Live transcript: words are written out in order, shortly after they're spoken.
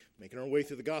Making our way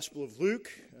through the Gospel of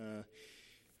Luke.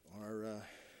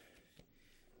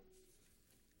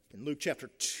 In Luke chapter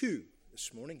 2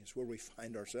 this morning is where we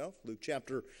find ourselves. Luke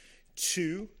chapter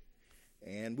 2.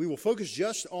 And we will focus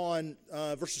just on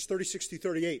verses 36 through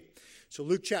 38. So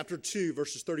Luke chapter 2,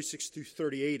 verses 36 through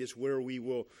 38 is where we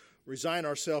will resign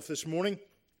ourselves this morning.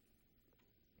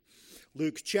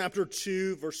 Luke chapter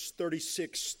 2, verse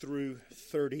 36 through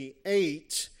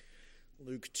 38.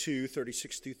 Luke 2,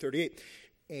 36 through 38.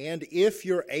 And if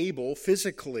you're able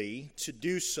physically to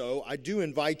do so, I do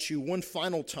invite you one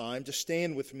final time to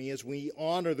stand with me as we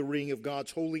honor the reading of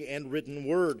God's holy and written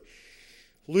word.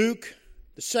 Luke,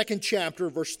 the second chapter,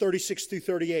 verse 36 through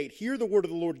 38. Hear the word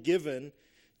of the Lord given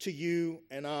to you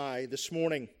and I this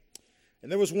morning. And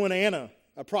there was one Anna,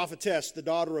 a prophetess, the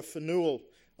daughter of Phanuel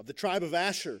of the tribe of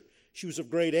Asher. She was of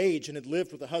great age and had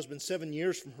lived with a husband 7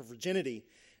 years from her virginity.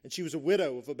 And she was a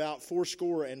widow of about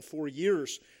 84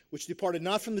 years, which departed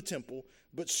not from the temple,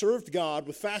 but served God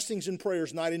with fastings and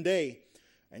prayers night and day.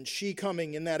 And she,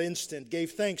 coming in that instant,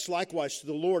 gave thanks likewise to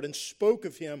the Lord, and spoke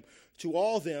of him to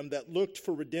all them that looked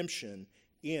for redemption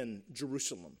in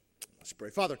Jerusalem. Let's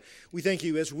pray. Father, we thank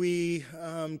you as we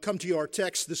come to our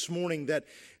text this morning that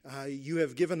you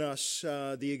have given us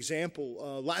the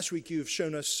example. Last week you have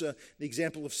shown us the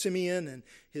example of Simeon and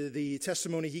the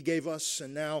testimony he gave us.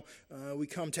 And now we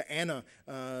come to Anna,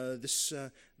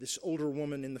 this older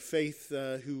woman in the faith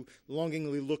who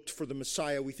longingly looked for the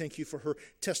Messiah. We thank you for her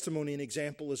testimony and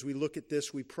example. As we look at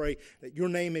this, we pray that your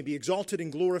name may be exalted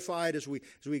and glorified as we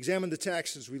examine the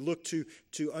text, as we look to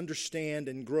understand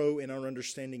and grow in our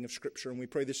understanding of Scripture. And we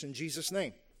pray this in Jesus'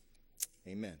 name.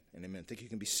 Amen and amen. Thank you. You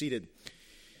can be seated.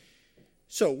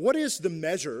 So, what is the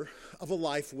measure of a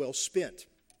life well spent?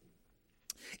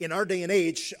 In our day and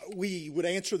age, we would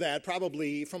answer that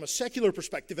probably from a secular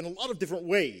perspective in a lot of different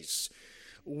ways.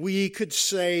 We could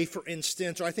say, for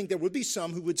instance, or I think there would be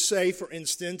some who would say, for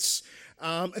instance,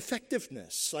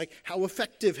 effectiveness. Like, how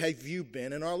effective have you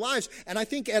been in our lives? And I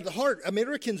think at the heart,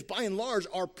 Americans, by and large,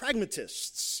 are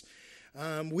pragmatists.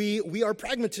 We are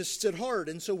pragmatists at heart,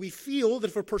 and so we feel that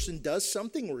if a person does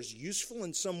something or is useful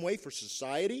in some way for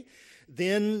society,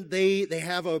 then they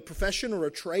have a profession or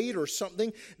a trade or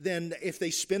something. Then if they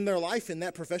spend their life in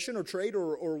that profession or trade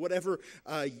or whatever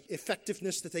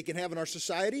effectiveness that they can have in our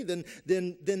society, then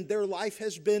their life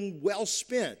has been well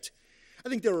spent. I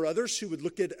think there are others who would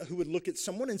look at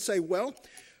someone and say, well,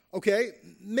 okay,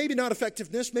 maybe not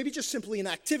effectiveness, maybe just simply an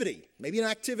activity.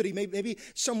 Maybe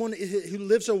someone who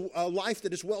lives a life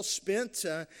that is well spent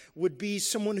would be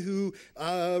someone who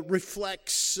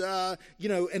reflects, an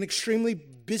extremely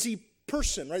busy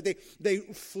person, right?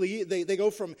 They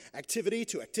go from activity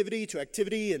to activity to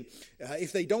activity, and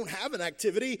if they don't have an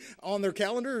activity on their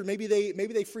calendar, maybe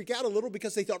they freak out a little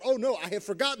because they thought, oh no, I have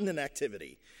forgotten an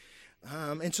activity.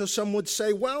 And so some would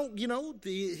say, well,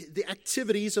 the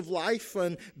activities of life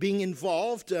and being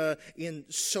involved in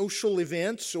social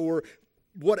events or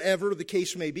whatever the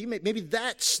case may be, maybe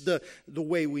that's the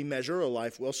way we measure a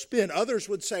life well spent. Others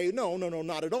would say, no,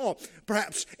 not at all.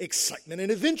 Perhaps excitement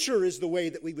and adventure is the way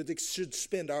that we should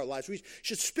spend our lives. We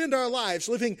should spend our lives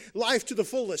living life to the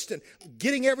fullest and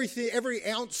getting every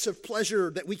ounce of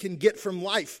pleasure that we can get from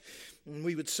life. And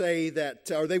we would say that,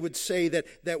 or they would say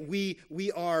that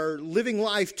we are living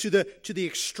life to the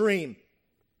extreme.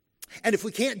 And if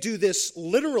we can't do this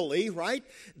literally, right,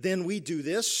 then we do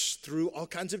this through all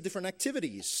kinds of different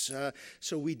activities.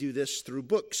 So we do this through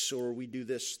books, or we do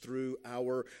this through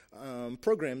our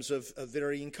programs of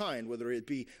varying kind, whether it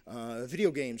be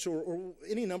video games or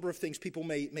any number of things people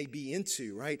may be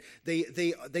into, right?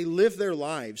 They live their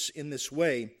lives in this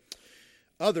way.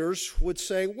 Others would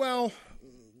say, well,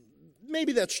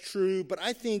 maybe that's true, but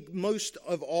I think most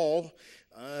of all,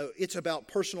 it's about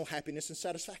personal happiness and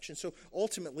satisfaction. So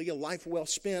ultimately, a life well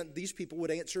spent, these people would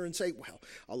answer and say, well,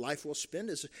 a life well spent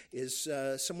is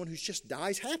someone who just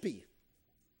dies happy.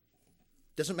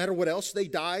 Doesn't matter what else they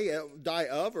die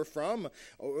of or from,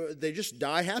 or they just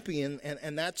die happy,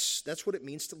 and that's what it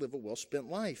means to live a well spent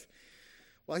life.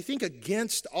 Well, I think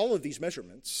against all of these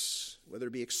measurements, whether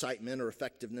it be excitement or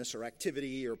effectiveness or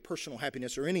activity or personal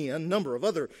happiness or any number of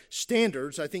other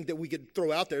standards, I think that we could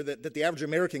throw out there, that the average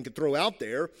American could throw out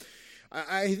there.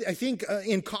 I think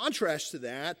in contrast to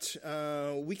that,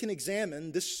 we can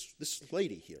examine this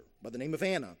lady here by the name of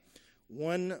Anna.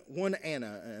 One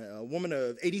Anna, a woman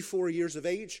of 84 years of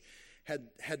age,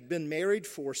 had been married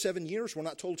for 7 years. We're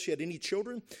not told she had any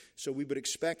children, so we would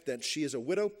expect that she is a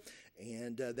widow.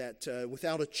 And that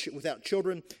without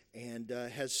children, and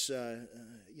has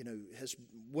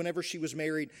whenever she was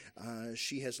married,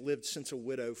 she has lived since a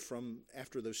widow from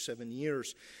after those 7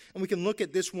 years. And we can look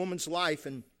at this woman's life,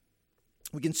 and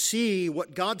we can see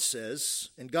what God says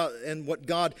and what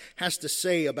God has to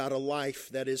say about a life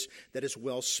that is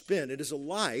well spent. It is a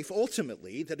life,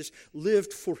 ultimately, that is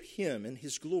lived for Him and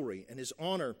His glory and His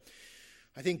honor.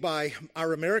 I think by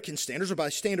our American standards, or by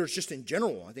standards just in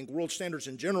general, I think world standards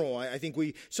in general, I think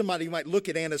somebody might look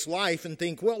at Anna's life and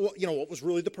think, well, what was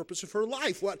really the purpose of her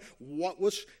life? What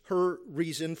was her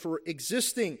reason for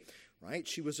existing? Right?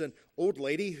 She was an old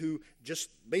lady who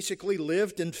just basically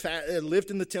lived in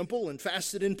the temple and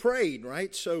fasted and prayed,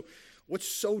 right? So what's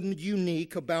so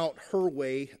unique about her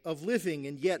way of living?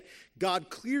 And yet God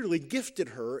clearly gifted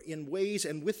her in ways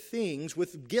and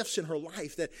with gifts in her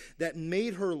life that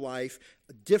made her life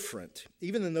different,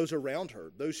 even than those around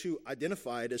her, those who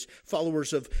identified as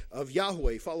followers of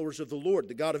Yahweh, followers of the Lord,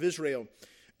 the God of Israel.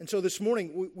 And so this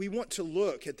morning, we want to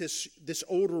look at this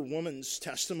older woman's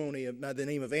testimony by the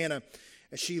name of Anna,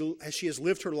 as she has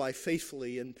lived her life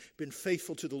faithfully and been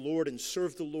faithful to the Lord and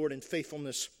served the Lord in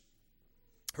faithfulness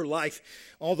her life,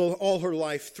 all her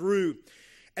life through.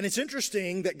 And it's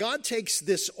interesting that God takes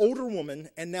this older woman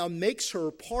and now makes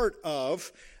her part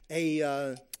of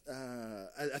a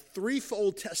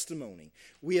threefold testimony.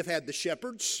 We have had the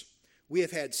shepherds, we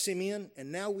have had Simeon,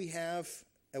 and now we have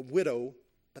a widow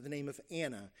by the name of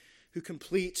Anna, who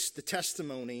completes the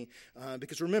testimony.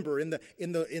 Because remember,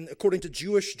 according to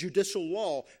Jewish judicial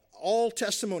law, all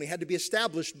testimony had to be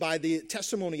established by the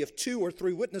testimony of 2 or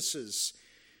 3 witnesses.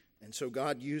 And so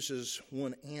God uses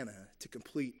one Anna to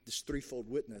complete this threefold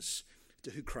witness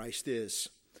to who Christ is.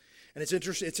 And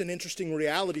it's an interesting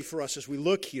reality for us as we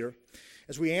look here.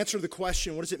 As we answer the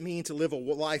question, what does it mean to live a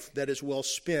life that is well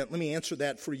spent? Let me answer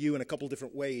that for you in a couple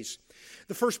different ways.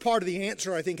 The first part of the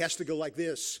answer, I think, has to go like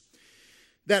this.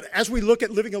 That as we look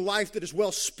at living a life that is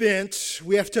well spent,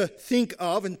 we have to think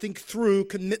of and think through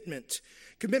commitment.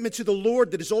 Commitment to the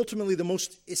Lord that is ultimately the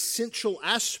most essential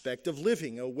aspect of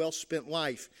living a well-spent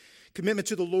life. Commitment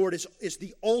to the Lord is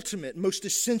the ultimate, most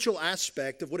essential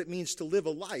aspect of what it means to live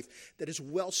a life that is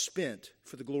well spent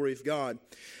for the glory of God.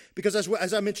 Because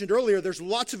as I mentioned earlier, there's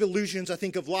lots of illusions, I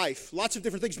think, of life. Lots of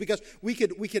different things, because we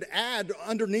could add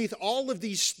underneath all of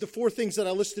these, the 4 things that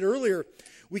I listed earlier,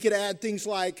 we could add things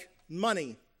like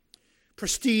money,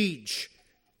 prestige,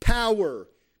 power,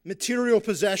 material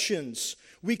possessions.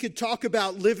 We could talk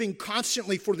about living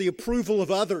constantly for the approval of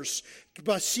others,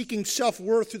 by seeking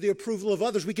self-worth through the approval of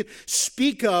others. We could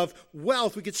speak of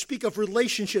wealth. We could speak of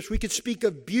relationships. We could speak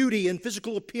of beauty and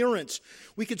physical appearance.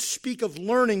 We could speak of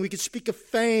learning. We could speak of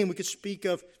fame. We could speak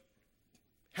of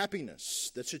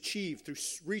happiness that's achieved through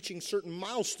reaching certain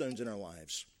milestones in our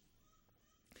lives.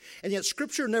 And yet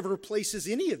Scripture never places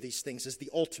any of these things as the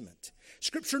ultimate.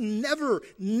 Scripture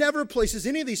never places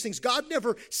any of these things. God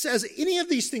never says any of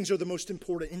these things are the most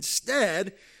important.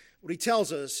 Instead, what He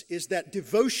tells us is that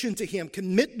devotion to Him,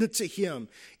 commitment to Him,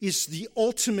 is the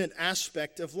ultimate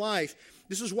aspect of life.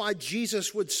 This is why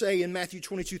Jesus would say in Matthew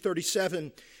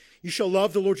 22:37, "You shall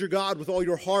love the Lord your God with all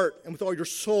your heart and with all your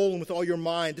soul and with all your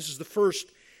mind. This is the first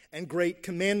and great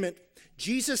commandment."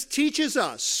 Jesus teaches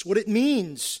us what it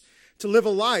means to live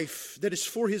a life that is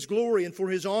for His glory and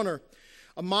for His honor.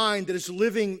 A mind that is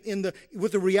living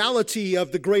with the reality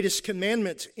of the greatest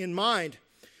commandment in mind,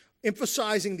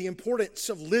 emphasizing the importance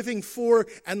of living for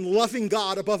and loving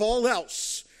God above all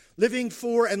else. Living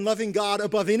for and loving God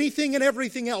above anything and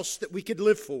everything else that we could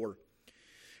live for.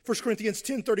 1 Corinthians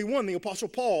 10:31, the Apostle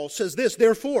Paul says this,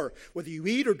 "Therefore, whether you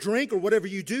eat or drink or whatever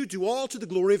you do all to the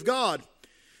glory of God."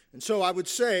 And so I would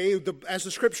say, as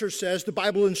the Scripture says, the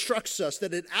Bible instructs us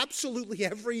that in absolutely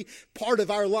every part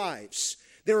of our lives,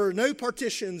 there are no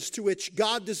partitions to which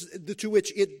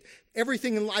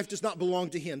everything in life does not belong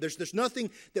to Him. There's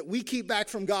nothing that we keep back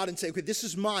from God and say, okay, this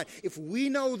is mine. If we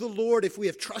know the Lord, if we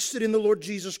have trusted in the Lord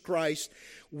Jesus Christ,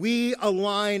 we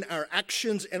align our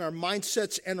actions and our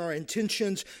mindsets and our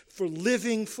intentions for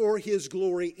living for His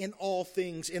glory in all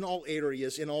things, in all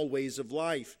areas, in all ways of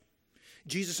life.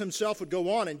 Jesus Himself would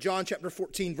go on in John chapter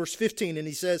 14, verse 15, and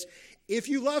He says, "If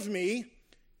you love me,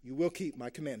 you will keep my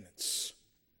commandments."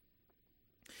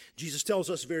 Jesus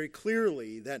tells us very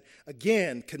clearly that,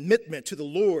 again, commitment to the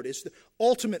Lord is the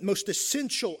ultimate, most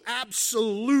essential,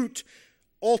 absolute,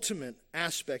 ultimate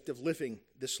aspect of living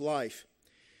this life.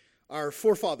 Our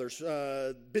forefathers,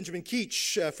 Benjamin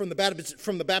Keach from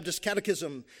the Baptist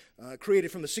Catechism,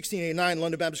 created from the 1689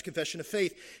 London Baptist Confession of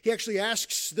Faith, he actually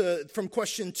asks from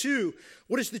question 2,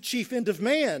 what is the chief end of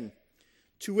man?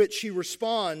 To which he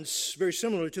responds, very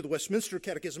similar to the Westminster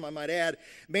Catechism, I might add,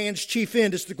 man's chief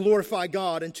end is to glorify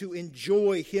God and to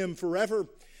enjoy Him forever.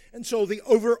 And so the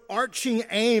overarching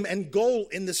aim and goal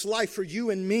in this life for you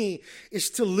and me is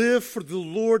to live for the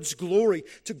Lord's glory,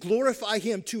 to glorify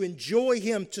Him, to enjoy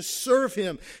Him, to serve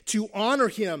Him, to honor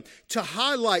Him, to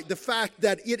highlight the fact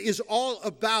that it is all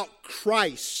about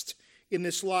Christ in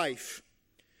this life.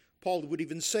 Paul would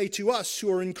even say to us who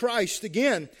are in Christ,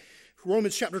 again,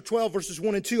 Romans chapter 12, verses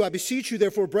 1 and 2, I beseech you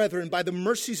therefore, brethren, by the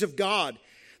mercies of God,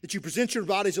 that you present your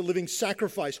bodies a living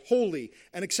sacrifice, holy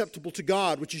and acceptable to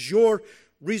God, which is your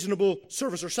reasonable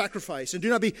service or sacrifice. And do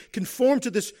not be conformed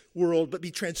to this world, but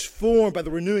be transformed by the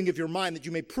renewing of your mind, that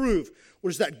you may prove what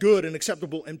is that good and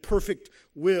acceptable and perfect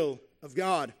will of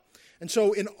God. And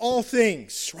so in all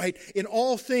things, right, in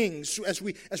all things, as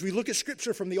we look at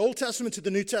Scripture from the Old Testament to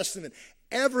the New Testament,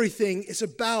 everything is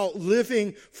about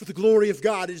living for the glory of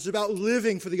God. It is about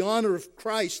living for the honor of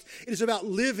Christ. It is about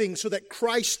living so that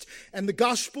Christ and the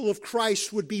gospel of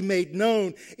Christ would be made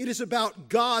known. It is about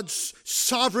God's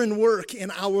sovereign work in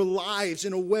our lives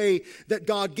in a way that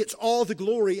God gets all the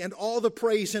glory and all the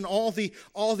praise and all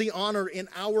the honor in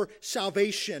our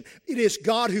salvation. It is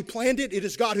God who planned it. It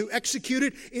is God who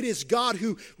executed. It is God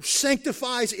who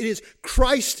sanctifies. It is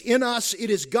Christ in us. It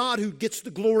is God who gets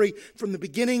the glory from the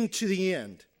beginning to the end.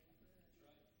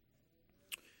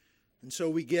 And so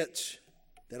we get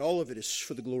that all of it is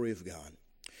for the glory of God.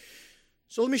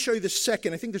 So let me show you the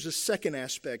second. I think there's a second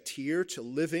aspect here to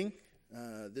living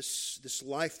this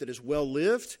life that is well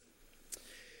lived.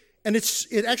 And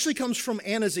it actually comes from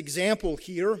Anna's example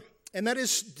here. And it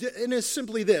is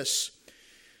simply this.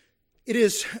 It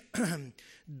is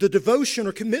the devotion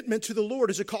or commitment to the Lord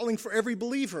is a calling for every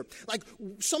believer. Like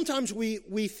sometimes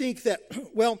we think that,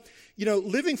 well,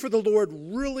 living for the Lord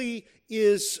really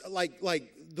is like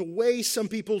the way some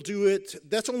people do it.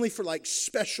 That's only for like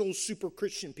special super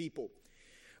Christian people.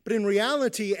 But in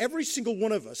reality, every single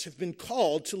one of us have been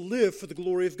called to live for the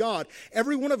glory of God.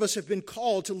 Every one of us have been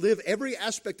called to live every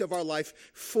aspect of our life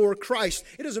for Christ.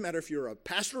 It doesn't matter if you're a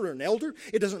pastor or an elder.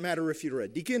 It doesn't matter if you're a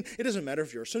deacon. It doesn't matter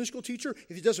if you're a Sunday school teacher.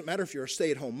 It doesn't matter if you're a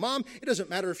stay-at-home mom. It doesn't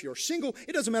matter if you're single.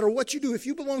 It doesn't matter what you do. If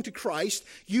you belong to Christ,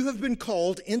 you have been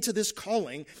called into this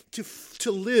calling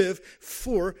to live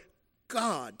for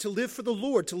God, to live for the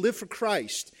Lord, to live for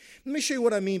Christ. Let me show you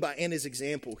what I mean by Anna's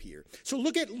example here. So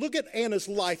look at Anna's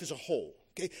life as a whole.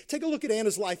 Okay, take a look at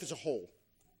Anna's life as a whole.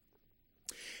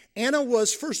 Anna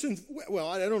was first and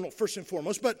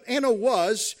foremost, but Anna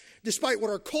was, despite what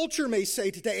our culture may say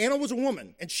today, Anna was a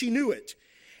woman, and she knew it.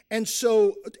 And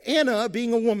so Anna,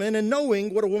 being a woman and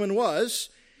knowing what a woman was,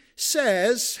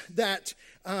 says that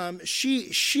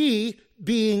she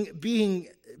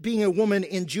being a woman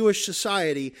in Jewish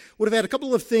society, would have had a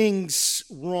couple of things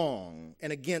wrong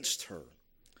and against her.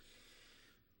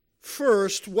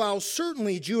 First, while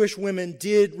certainly Jewish women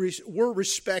were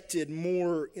respected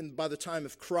more by the time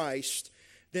of Christ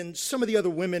than some of the other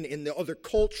women in the other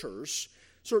cultures,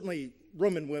 certainly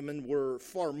Roman women were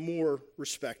far more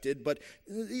respected, but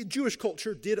the Jewish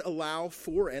culture did allow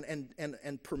for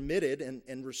and permitted and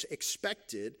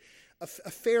expected a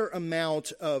fair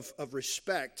amount of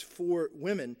respect for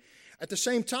women. At the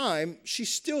same time, she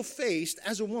still faced,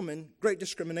 as a woman, great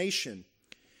discrimination.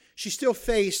 She still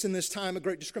faced in this time a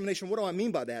great discrimination. What do I mean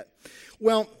by that?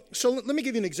 Well, so let me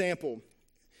give you an example.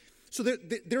 So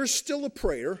there is still a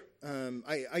prayer.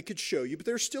 I could show you, but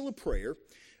there's still a prayer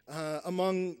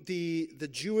among the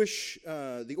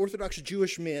Orthodox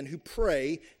Jewish men who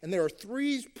pray, and there are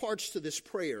three parts to this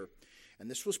prayer. And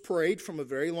this was prayed from a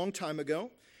very long time ago.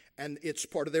 And it's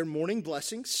part of their morning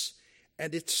blessings,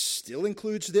 and it still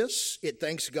includes this. It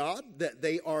thanks God that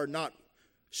they are not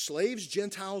slaves,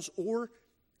 Gentiles, or,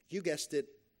 you guessed it,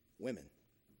 women.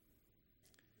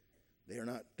 They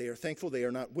are thankful they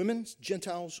are not women,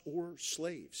 Gentiles, or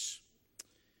slaves.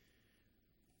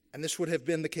 And this would have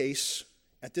been the case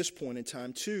at this point in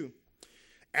time too.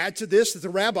 Add to this that the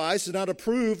rabbis did not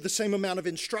approve the same amount of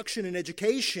instruction and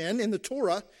education in the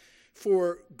Torah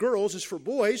for girls as for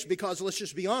boys, because let's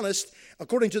just be honest,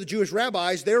 according to the Jewish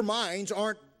rabbis, their minds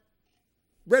aren't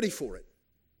ready for it.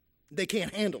 They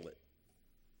can't handle it.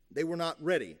 They were not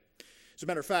ready. As a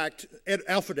matter of fact,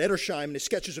 Alfred Edersheim, in his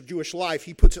Sketches of Jewish Life,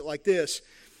 he puts it like this: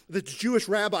 the Jewish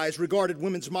rabbis regarded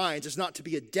women's minds as not to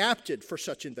be adapted for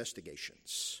such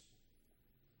investigations.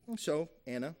 And so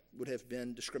Anna would have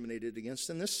been discriminated against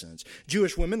in this sense.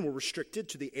 Jewish women were restricted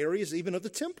to the areas even of the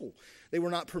temple. They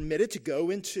were not permitted to go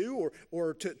into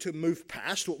or to move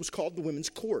past what was called the women's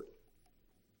court.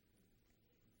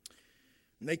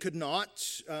 And they could not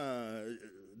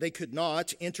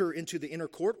enter into the inner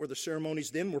court where the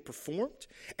ceremonies then were performed.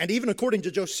 And even according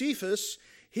to Josephus,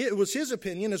 It was his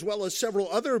opinion, as well as several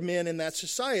other men in that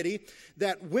society,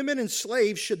 that women and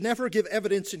slaves should never give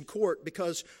evidence in court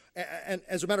because, and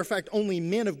as a matter of fact, only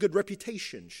men of good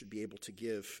reputation should be able to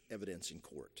give evidence in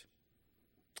court.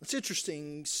 It's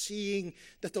interesting seeing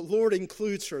that the Lord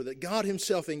includes her, that God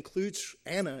himself includes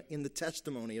Anna in the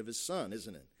testimony of his son,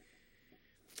 isn't it?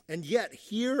 And yet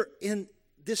here in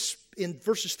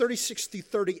verses 36 through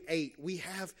 38, we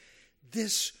have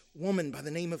this woman by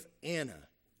the name of Anna,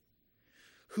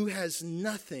 who has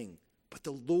nothing but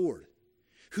the Lord,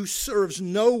 who serves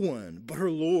no one but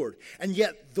her Lord. And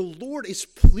yet the Lord is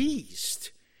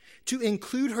pleased to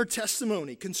include her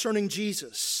testimony concerning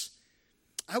Jesus.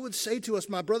 I would say to us,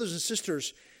 my brothers and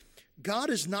sisters, God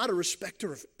is not a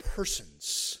respecter of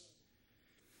persons.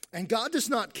 And God does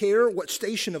not care what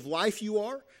station of life you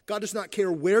are. God does not care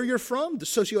where you're from, the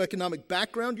socioeconomic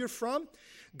background you're from.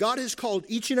 God has called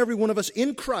each and every one of us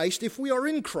in Christ, if we are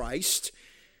in Christ,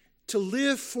 to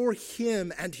live for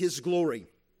him and his glory.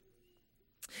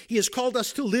 He has called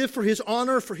us to live for his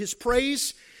honor, for his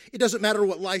praise. It doesn't matter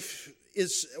what life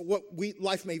is,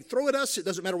 life may throw at us. It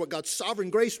doesn't matter what God's sovereign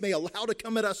grace may allow to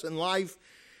come at us in life.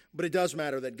 But it does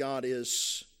matter that God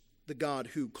is the God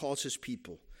who calls his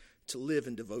people to live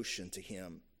in devotion to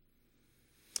him.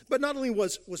 But not only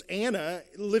was Anna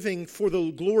living for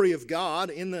the glory of God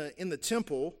in the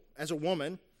temple as a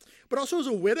woman, but also as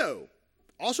a widow.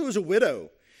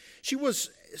 She was,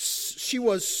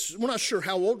 we're not sure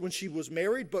how old when she was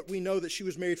married, but we know that she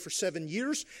was married for 7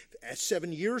 years. At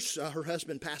 7 years, her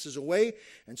husband passes away,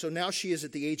 and so now she is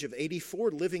at the age of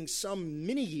 84, living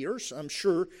many years, I'm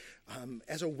sure,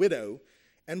 as a widow.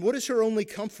 And what is her only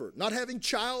comfort? Not having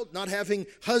child, not having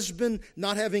husband,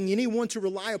 not having anyone to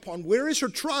rely upon. Where is her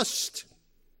trust?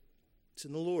 It's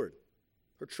in the Lord.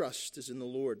 Her trust is in the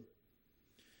Lord.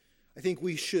 I think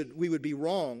we would be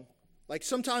wrong. Like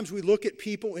sometimes we look at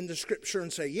people in the scripture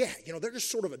and say, yeah, they're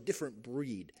just sort of a different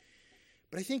breed.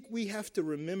 But I think we have to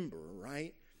remember,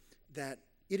 right, that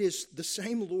it is the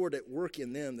same Lord at work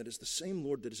in them that is the same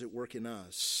Lord that is at work in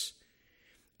us.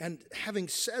 And having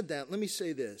said that, let me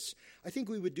say this. I think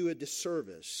we would do a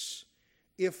disservice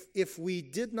if we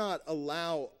did not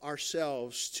allow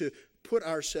ourselves to put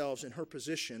ourselves in her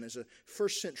position as a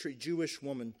first century Jewish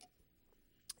woman,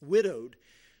 widowed.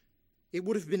 It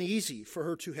would have been easy for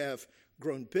her to have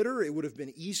grown bitter. It would have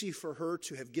been easy for her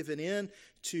to have given in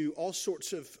to all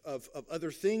sorts of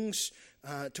other things,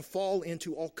 to fall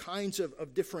into all kinds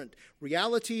of different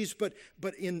realities. But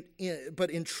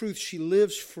in truth, she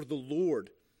lives for the Lord.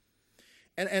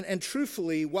 And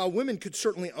truthfully, while women could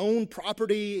certainly own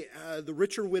property, the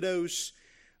richer widows,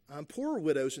 poorer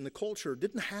widows in the culture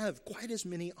didn't have quite as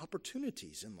many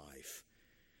opportunities in life.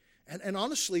 And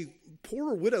honestly,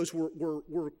 poorer widows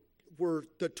were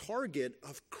the target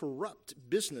of corrupt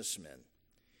businessmen.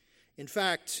 In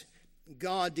fact,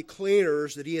 God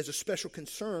declares that he has a special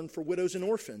concern for widows and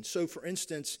orphans. So, for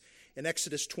instance, in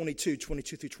Exodus 22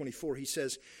 through 24, he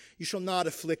says, "You shall not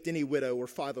afflict any widow or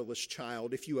fatherless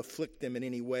child. If you afflict them in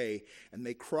any way, and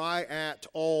they cry at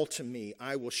all to me,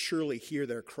 I will surely hear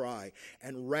their cry,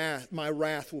 and my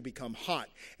wrath will become hot,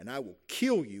 and I will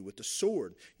kill you with the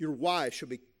sword. Your wives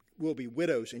will be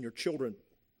widows, and your children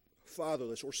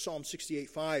fatherless." Or Psalm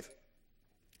 68:5.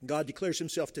 God declares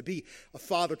himself to be a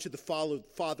father to the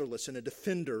fatherless and a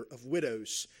defender of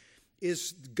widows.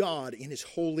 Is God in his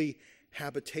holy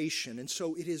habitation. And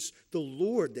so it is the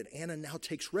Lord that Anna now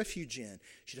takes refuge in.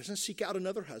 She doesn't seek out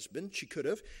another husband. She could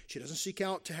have. She doesn't seek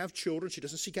out to have children. She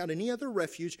doesn't seek out any other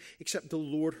refuge except the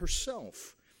Lord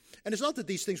herself. And it's not that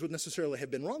these things would necessarily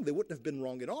have been wrong. They wouldn't have been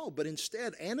wrong at all. But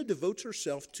instead, Anna devotes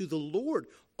herself to the Lord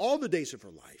all the days of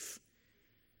her life.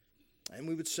 And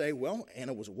we would say, well,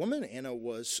 Anna was a woman. Anna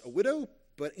was a widow.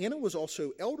 But Anna was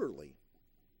also elderly.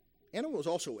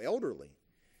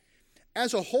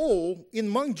 As a whole,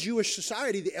 among Jewish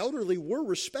society, the elderly were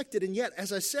respected, and yet,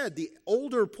 as I said, the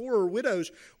older, poorer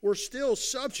widows were still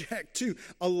subject to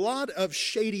a lot of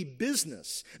shady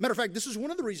business. Matter of fact, this is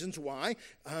one of the reasons why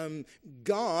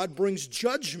God brings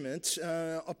judgment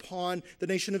upon the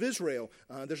nation of Israel.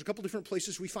 There's a couple different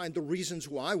places we find the reasons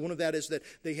why. One of that is that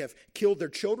they have killed their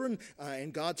children,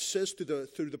 and God says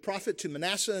through the prophet to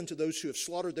Manasseh and to those who have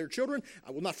slaughtered their children,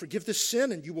 "I will not forgive this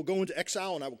sin, and you will go into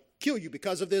exile, and I will kill you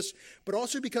because of this," but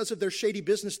also because of their shady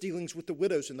business dealings with the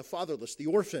widows and the fatherless, the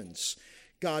orphans.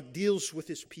 God deals with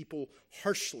his people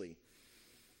harshly.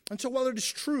 And so while it is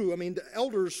true, the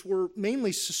elders were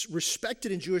mainly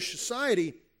respected in Jewish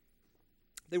society,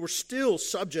 they were still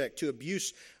subject to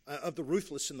abuse of the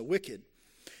ruthless and the wicked.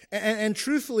 And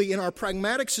truthfully, in our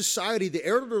pragmatic society, the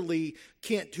elderly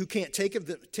who can't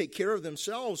take care of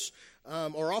themselves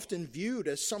are often viewed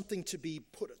as something to be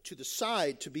put to the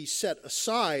side, to be set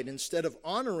aside, instead of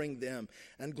honoring them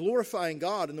and glorifying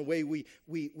God in the way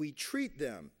we treat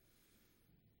them.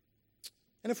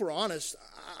 And if we're honest,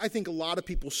 I think a lot of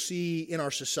people see in our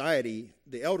society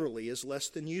the elderly as less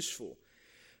than useful.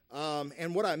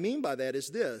 And what I mean by that is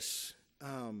this.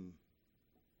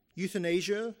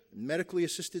 Euthanasia, medically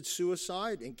assisted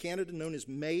suicide, in Canada known as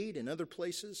MAID, in other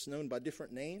places known by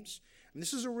different names. And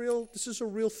this is a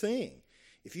real thing.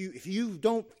 If you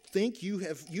don't think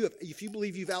if you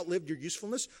believe you've outlived your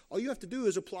usefulness, all you have to do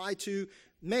is apply to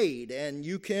MAID, and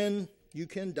you can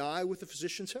die with the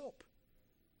physician's help.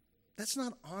 That's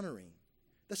not honoring.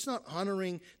 That's not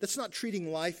honoring. That's not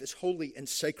treating life as holy and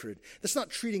sacred. That's not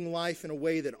treating life in a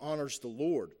way that honors the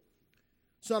Lord.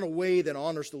 It's not a way that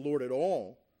honors the Lord at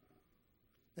all.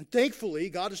 And thankfully,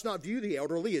 God does not view the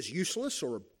elderly as useless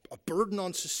or a burden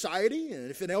on society.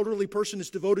 And if an elderly person is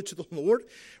devoted to the Lord,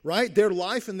 right, their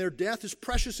life and their death is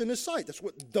precious in His sight. That's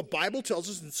what the Bible tells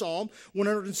us in Psalm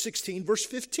 116, verse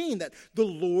 15, that the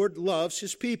Lord loves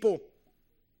His people.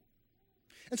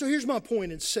 And so here's my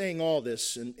point in saying all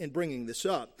this and bringing this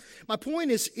up. My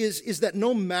point is that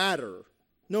no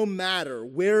matter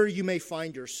where you may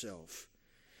find yourself,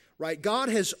 right, God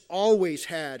has always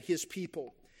had His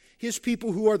people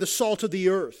who are the salt of the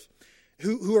earth,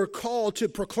 who are called to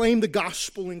proclaim the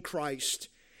gospel in Christ.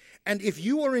 And if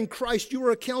you are in Christ, you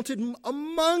are accounted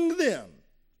among them.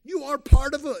 You are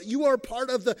part of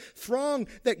the throng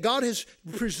that God has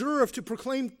preserved to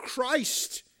proclaim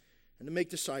Christ and to make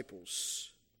disciples.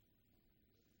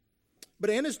 But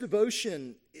Anna's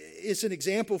devotion is an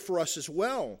example for us as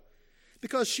well,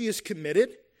 because she is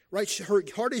committed, right? Her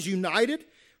heart is united.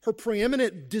 Her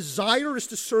preeminent desire is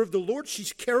to serve the Lord.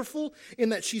 She's careful in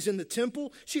that she's in the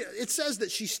temple. It says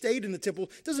that she stayed in the temple.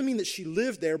 It doesn't mean that she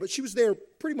lived there, but she was there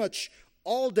pretty much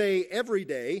all day, every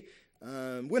day,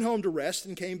 went home to rest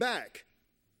and came back.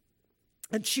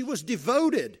 And she was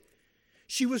devoted.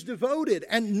 She was devoted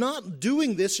and not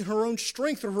doing this in her own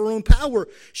strength or her own power.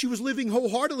 She was living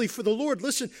wholeheartedly for the Lord.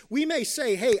 Listen, we may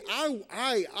say, hey,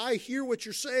 I hear what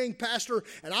you're saying, Pastor,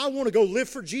 and I want to go live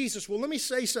for Jesus. Well, let me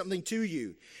say something to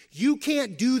you. You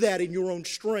can't do that in your own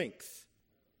strength.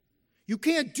 You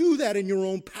can't do that in your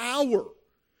own power.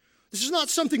 This is not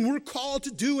something we're called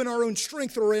to do in our own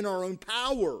strength or in our own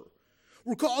power.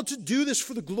 We're called to do this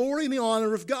for the glory and the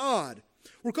honor of God.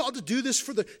 We're called to do this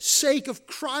for the sake of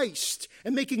Christ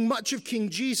and making much of King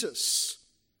Jesus.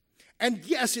 And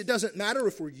yes, it doesn't matter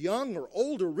if we're young or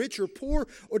old or rich or poor,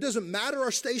 or it doesn't matter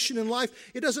our station in life.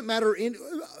 It doesn't matter.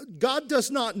 God does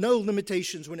not know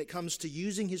limitations when it comes to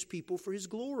using His people for His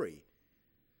glory.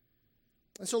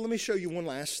 And so let me show you one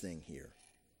last thing here.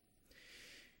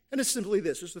 And it's simply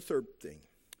this. This is the third thing.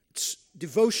 It's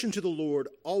devotion to the Lord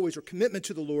always, or commitment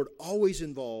to the Lord always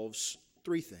involves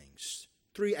three things.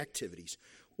 Three activities: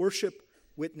 worship,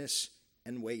 witness,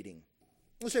 and waiting.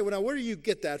 Let's say, well, now, where do you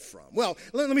get that from? Well,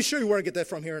 let me show you where I get that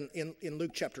from here in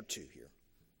Luke chapter 2 here.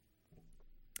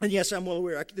 And yes, I'm well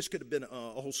aware, this could have been a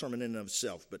whole sermon in and of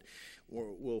itself, but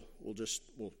we'll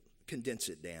condense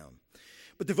it down.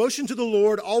 But devotion to the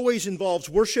Lord always involves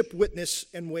worship, witness,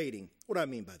 and waiting. What do I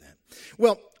mean by that?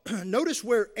 Well, notice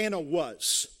where Anna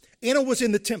was. Anna was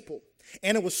in the temple.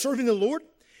 Anna was serving the Lord.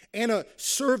 Anna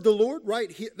served the Lord,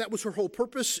 right? That was her whole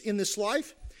purpose in this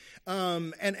life.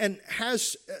 And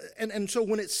so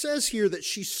when it says here that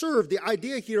she served, the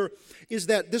idea here is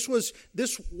that this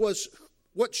was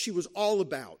what she was all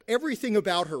about. Everything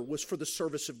about her was for the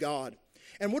service of God.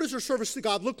 And what does her service to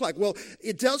God look like? Well,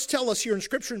 it does tell us here in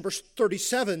Scripture in verse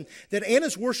 37 that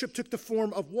Anna's worship took the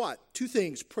form of what? Two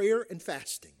things: prayer and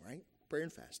fasting, right? Prayer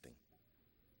and fasting.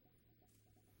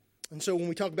 And so when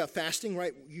we talk about fasting,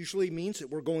 right, usually means that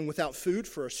we're going without food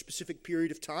for a specific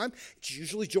period of time. It's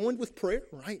usually joined with prayer,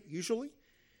 right, usually.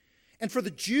 And for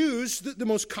the Jews, the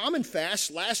most common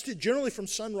fast lasted generally from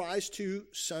sunrise to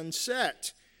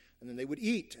sunset. And then they would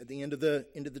eat at the end of the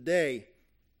day.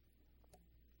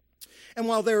 And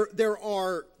while there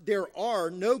are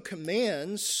no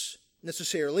commands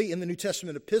necessarily in the New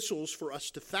Testament epistles for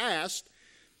us to fast,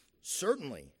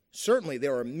 Certainly,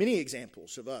 there are many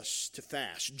examples of us to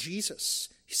fast. Jesus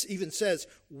even says,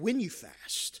 when you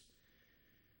fast.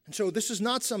 And so this is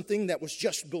not something that was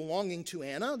just belonging to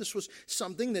Anna. This was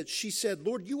something that she said,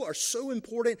 Lord, you are so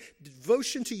important.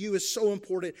 Devotion to you is so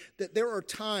important that there are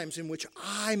times in which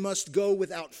I must go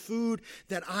without food,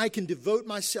 that I can devote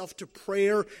myself to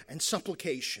prayer and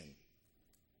supplication.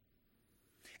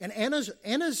 And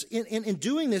in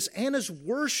doing this, Anna's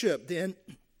worship then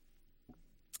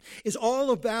is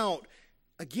all about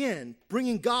again,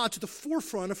 bringing God to the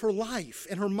forefront of her life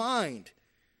and her mind.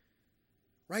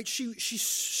 Right?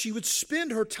 She would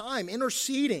spend her time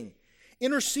interceding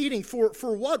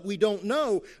for what we don't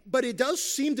know, but it does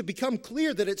seem to become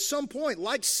clear that at some point,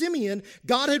 like Simeon,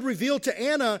 God had revealed to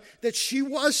Anna that she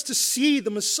was to see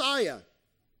the Messiah.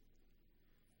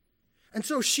 And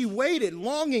so she waited,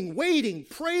 longing, waiting,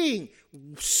 praying,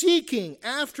 seeking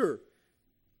after.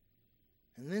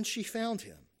 And then she found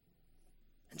him.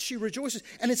 And she rejoices.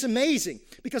 And it's amazing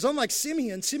because unlike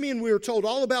Simeon, we were told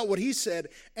all about what he said.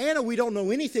 Anna, we don't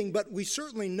know anything, but we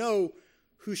certainly know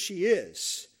who she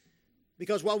is.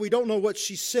 Because while we don't know what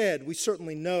she said, we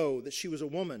certainly know that she was a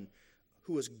woman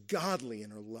who was godly in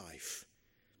her life,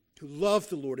 who loved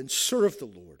the Lord and served the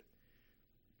Lord.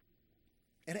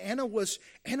 And Anna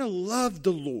loved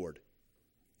the Lord,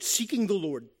 seeking the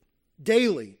Lord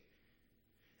daily.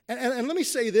 And let me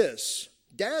say this.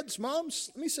 Dads, moms,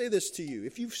 let me say this to you.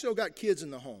 If you've still got kids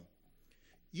in the home,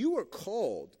 you are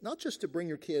called not just to bring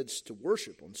your kids to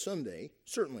worship on Sunday.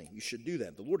 Certainly, you should do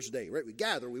that. The Lord's Day, right? We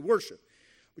gather, we worship.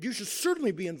 But you should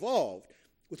certainly be involved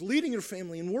with leading your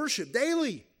family in worship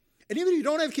daily. And even if you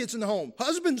don't have kids in the home,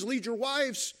 husbands, lead your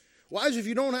wives. Wives, if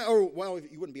you don't have, or well,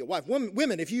 you wouldn't be a wife.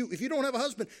 Women, if you don't have a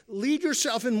husband, lead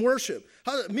yourself in worship.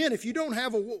 Men, if you don't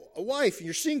have a wife and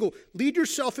you're single, lead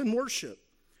yourself in worship.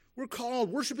 We're called,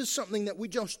 worship is something that we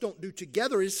just don't do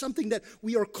together. It's something that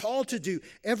we are called to do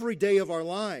every day of our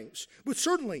lives. But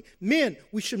certainly, men,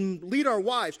 we should lead our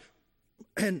wives.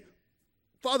 And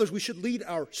fathers, we should lead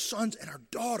our sons and our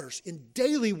daughters in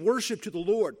daily worship to the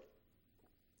Lord.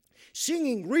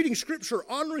 Singing, reading Scripture,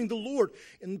 honoring the Lord,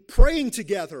 and praying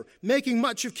together, making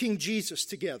much of King Jesus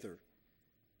together.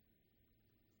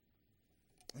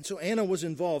 And so Anna was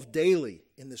involved daily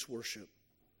in this worship.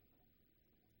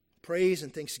 Praise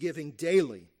and thanksgiving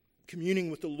daily, communing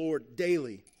with the Lord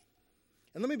daily.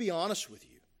 And let me be honest with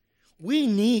you. We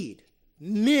need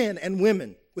men and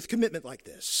women with commitment like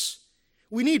this.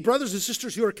 We need brothers and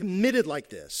sisters who are committed like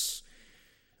this.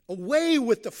 Away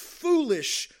with the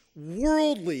foolish,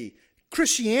 worldly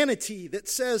Christianity that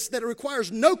says that it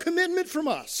requires no commitment from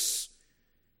us.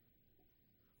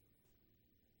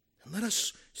 And let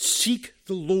us seek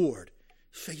the Lord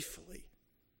faithfully.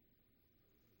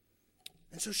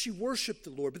 And so she worshiped the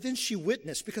Lord, but then she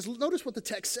witnessed, because notice what the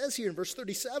text says here in verse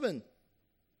 37.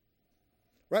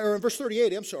 Right, or in verse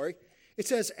 38, I'm sorry. It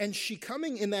says, and she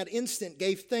coming in that instant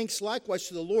gave thanks likewise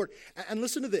to the Lord. And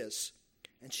listen to this.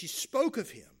 And she spoke of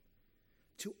him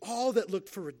to all that looked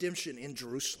for redemption in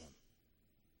Jerusalem.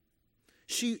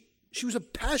 She was a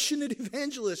passionate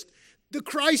evangelist. The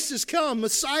Christ has come.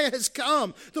 Messiah has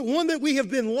come. The one that we have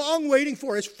been long waiting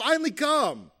for has finally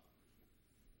come.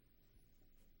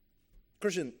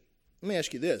 Christian, let me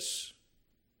ask you this.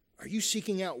 Are you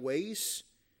seeking out ways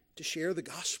to share the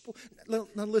gospel? Now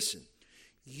listen.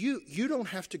 You don't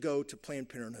have to go to Planned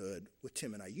Parenthood with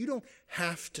Tim and I. You don't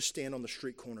have to stand on the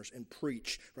street corners and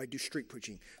preach, right? Do street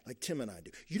preaching like Tim and I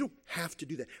do. You don't have to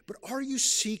do that. But are you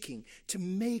seeking to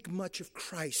make much of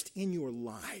Christ in your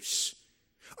lives?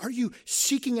 Are you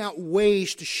seeking out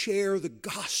ways to share the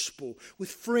gospel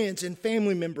with friends and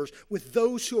family members, with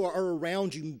those who are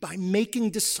around you by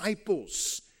making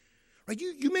disciples? Right?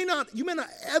 You may not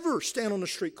ever stand on the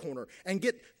street corner and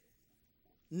get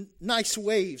nice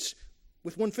waves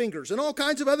with one fingers and all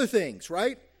kinds of other things,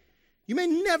 right? You may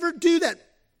never do that.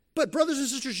 But brothers and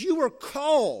sisters, you are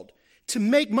called to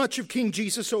make much of King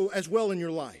Jesus as well in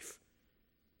your life.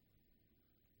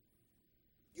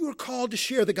 You are called to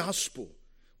share the gospel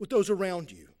with those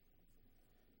around you.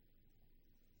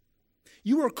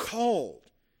 You are called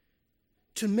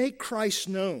to make Christ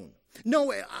known.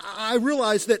 No, I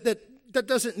realize that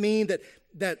doesn't mean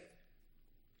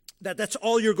that's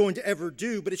all you're going to ever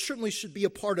do, but it certainly should be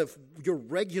a part of your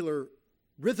regular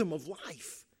rhythm of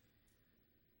life.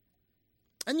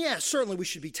 And yeah, certainly we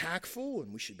should be tactful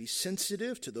and we should be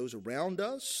sensitive to those around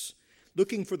us,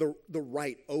 looking for the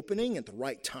right opening at the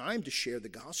right time to share the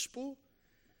gospel.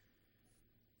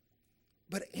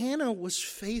 But Anna was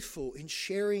faithful in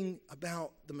sharing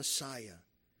about the Messiah.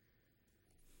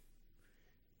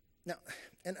 Now,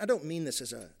 and I don't mean this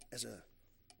as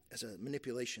a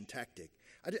manipulation tactic.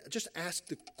 I just ask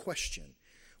the question,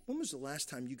 when was the last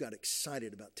time you got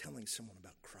excited about telling someone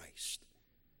about Christ?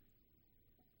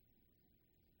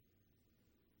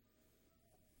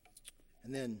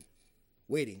 And then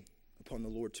waiting upon the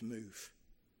Lord to move.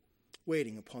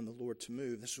 Waiting upon the Lord to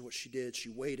move. This is what she did. She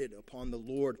waited upon the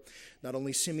Lord. Not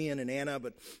only Simeon and Anna,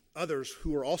 but others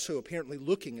who were also apparently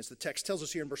looking, as the text tells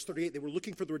us here in verse 38, they were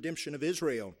looking for the redemption of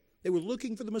Israel. They were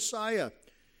looking for the Messiah.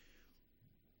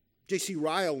 J.C.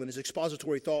 Ryle, in his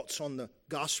expository thoughts on the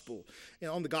gospel,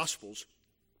 on the Gospels,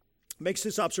 makes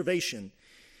this observation.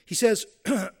 He says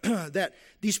that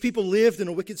these people lived in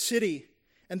a wicked city,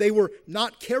 and they were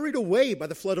not carried away by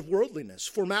the flood of worldliness,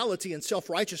 formality, and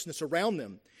self-righteousness around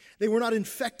them. They were not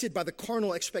infected by the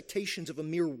carnal expectations of a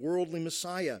mere worldly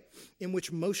Messiah in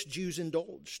which most Jews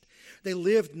indulged. They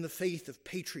lived in the faith of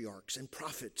patriarchs and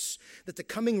prophets that the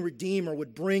coming Redeemer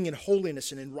would bring in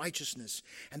holiness and in righteousness,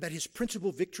 and that his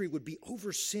principal victory would be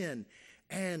over sin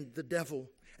and the devil.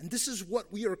 And this is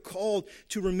what we are called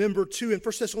to remember too. In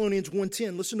 1 Thessalonians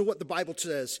 1:10, listen to what the Bible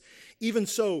says. Even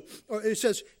so, it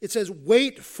says,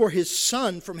 wait for his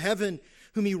Son from heaven,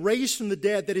 whom he raised from the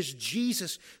dead, that is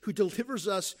Jesus, who delivers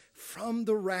us from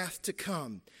the wrath to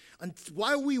come. And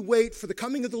while we wait for the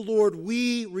coming of the Lord,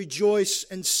 we rejoice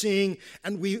and sing,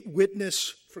 and we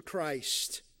witness for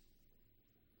Christ.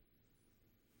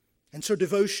 And so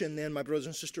devotion then, my brothers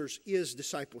and sisters, is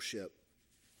discipleship.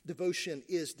 Devotion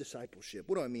is discipleship.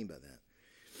 What do I mean by that?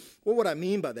 Well, what I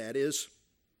mean by that is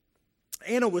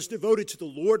Anna was devoted to the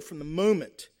Lord from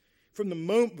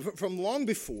long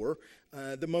before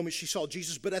the moment she saw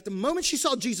Jesus. But at the moment she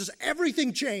saw Jesus,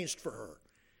 everything changed for her.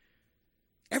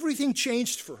 Everything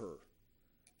changed for her.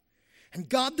 And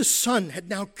God the Son had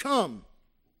now come.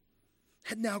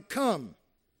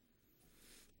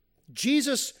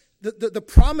 Jesus, the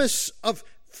promise of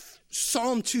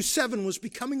Psalm 2:7 was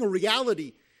becoming a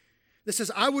reality. That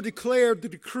says, I will declare the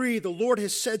decree, the Lord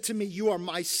has said to me, you are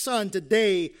my son,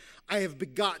 today I have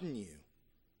begotten you.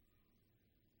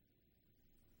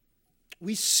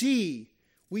 We see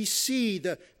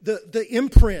the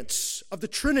imprints of the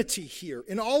Trinity here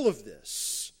in all of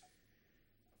this.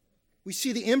 We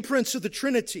see the imprints of the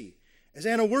Trinity. As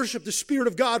Anna worshiped the Spirit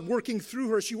of God working through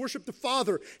her, she worshiped the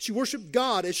Father, she worshiped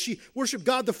God. As she worshiped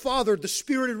God the Father, the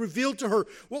Spirit had revealed to her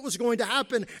what was going to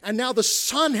happen, and now the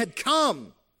Son had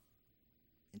come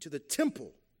into the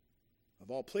temple of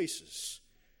all places,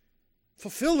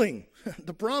 fulfilling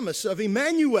the promise of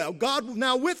Emmanuel, God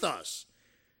now with us.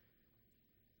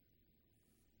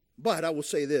 But I will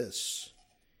say this,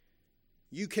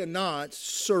 you cannot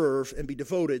serve and be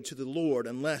devoted to the Lord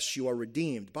unless you are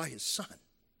redeemed by his Son.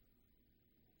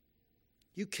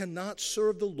 You cannot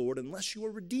serve the Lord unless you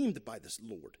are redeemed by this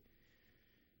Lord.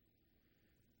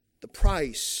 The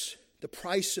price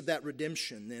of that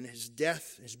redemption, then his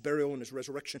death, his burial, and his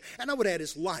resurrection. And I would add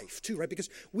his life too, right? Because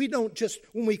we don't just,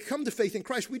 when we come to faith in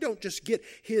Christ, we don't just get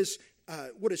his,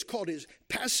 what is called his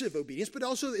passive obedience, but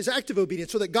also his active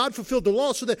obedience, so that God fulfilled the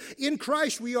law, so that in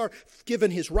Christ we are given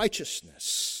his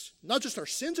righteousness. Not just our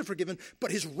sins are forgiven,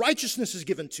 but his righteousness is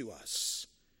given to us.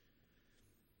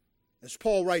 As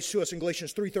Paul writes to us in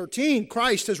Galatians 3:13,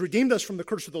 Christ has redeemed us from the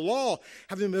curse of the law,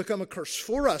 having become a curse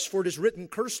for us. For it is written,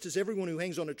 cursed is everyone who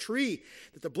hangs on a tree,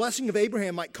 that the blessing of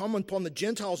Abraham might come upon the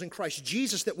Gentiles in Christ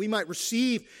Jesus, that we might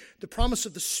receive the promise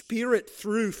of the Spirit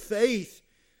through faith.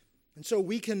 And so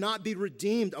we cannot be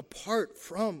redeemed apart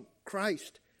from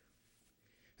Christ.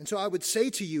 And so I would say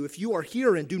to you, if you are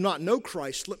here and do not know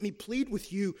Christ, let me plead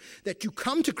with you that you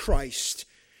come to Christ.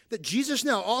 That Jesus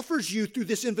now offers you through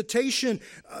this invitation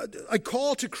a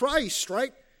call to Christ,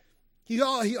 right?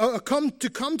 Come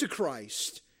to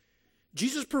Christ.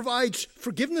 Jesus provides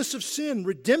forgiveness of sin,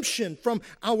 redemption from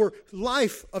our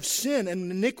life of sin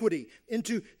and iniquity,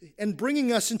 and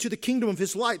bringing us into the kingdom of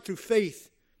his light through faith.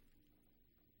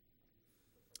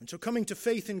 And so coming to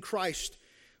faith in Christ,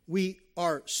 we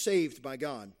are saved by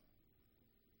God.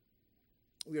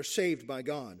 We are saved by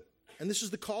God. And this is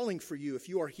the calling for you if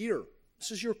you are here. This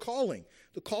is your calling.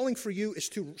 The calling for you is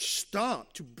to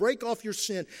stop, to break off your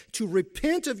sin, to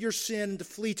repent of your sin, and to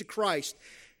flee to Christ.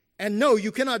 And no,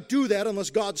 you cannot do that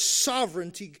unless God's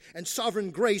sovereignty and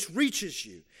sovereign grace reaches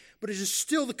you. But it is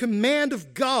still the command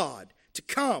of God to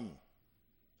come.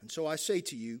 And so I say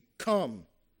to you, come.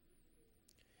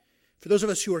 For those of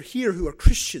us who are here who are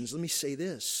Christians, let me say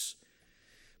this.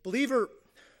 Believer,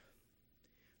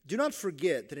 do not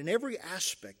forget that in every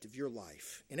aspect of your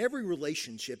life, in every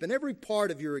relationship, in every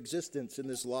part of your existence in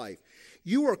this life,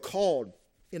 you are called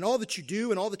in all that you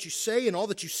do and all that you say and all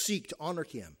that you seek to honor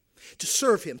him, to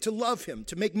serve him, to love him,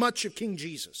 to make much of King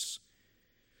Jesus.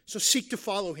 So seek to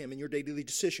follow him in your daily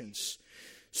decisions.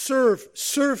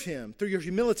 Serve him through your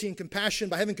humility and compassion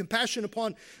by having compassion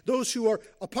upon those who are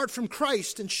apart from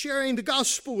Christ and sharing the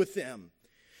gospel with them.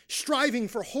 Striving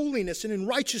for holiness and in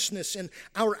righteousness in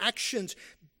our actions.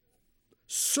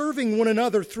 Serving one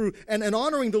another through and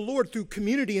honoring the Lord through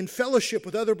community and fellowship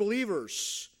with other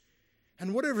believers.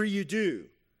 And whatever you do,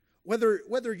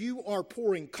 whether you are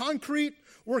pouring concrete,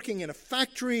 working in a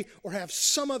factory, or have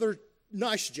some other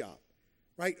nice job,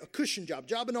 right? A cushion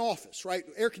job in the office, right?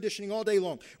 Air conditioning all day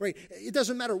long, right? It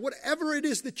doesn't matter. Whatever it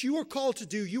is that you are called to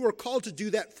do, you are called to do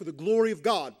that for the glory of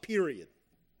God, period.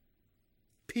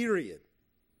 Period.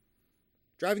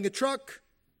 Driving a truck,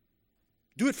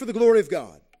 do it for the glory of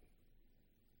God.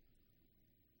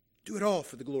 Do it all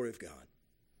for the glory of God.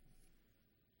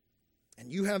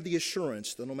 And you have the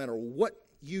assurance that no matter what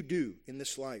you do in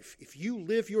this life, if you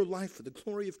live your life for the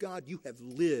glory of God, you have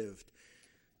lived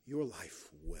your life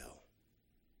well.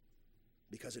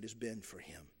 Because it has been for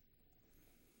Him.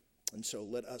 And so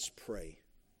let us pray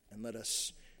and let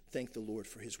us thank the Lord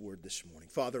for His word this morning.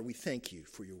 Father, we thank you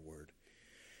for your word.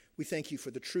 We thank you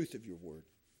for the truth of your word.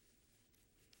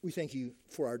 We thank you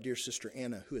for our dear sister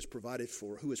Anna, who has provided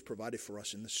for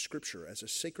us in the Scripture as a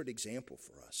sacred example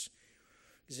for us.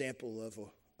 Example of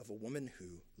a woman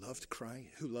who loved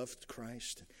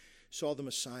Christ, and saw the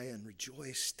Messiah and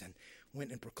rejoiced and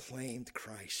went and proclaimed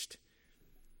Christ.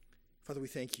 Father, we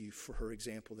thank you for her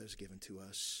example that is given to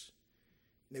us.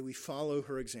 May we follow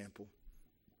her example.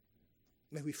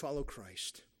 May we follow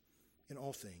Christ in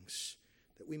all things,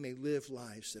 that we may live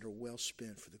lives that are well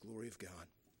spent for the glory of God.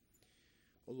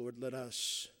 Oh Lord, let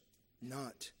us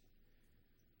not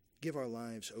give our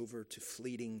lives over to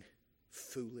fleeting,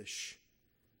 foolish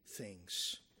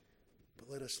things, but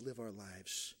let us live our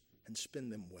lives and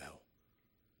spend them well,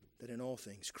 that in all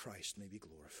things Christ may be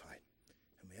glorified.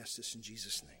 And we ask this in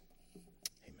Jesus' name.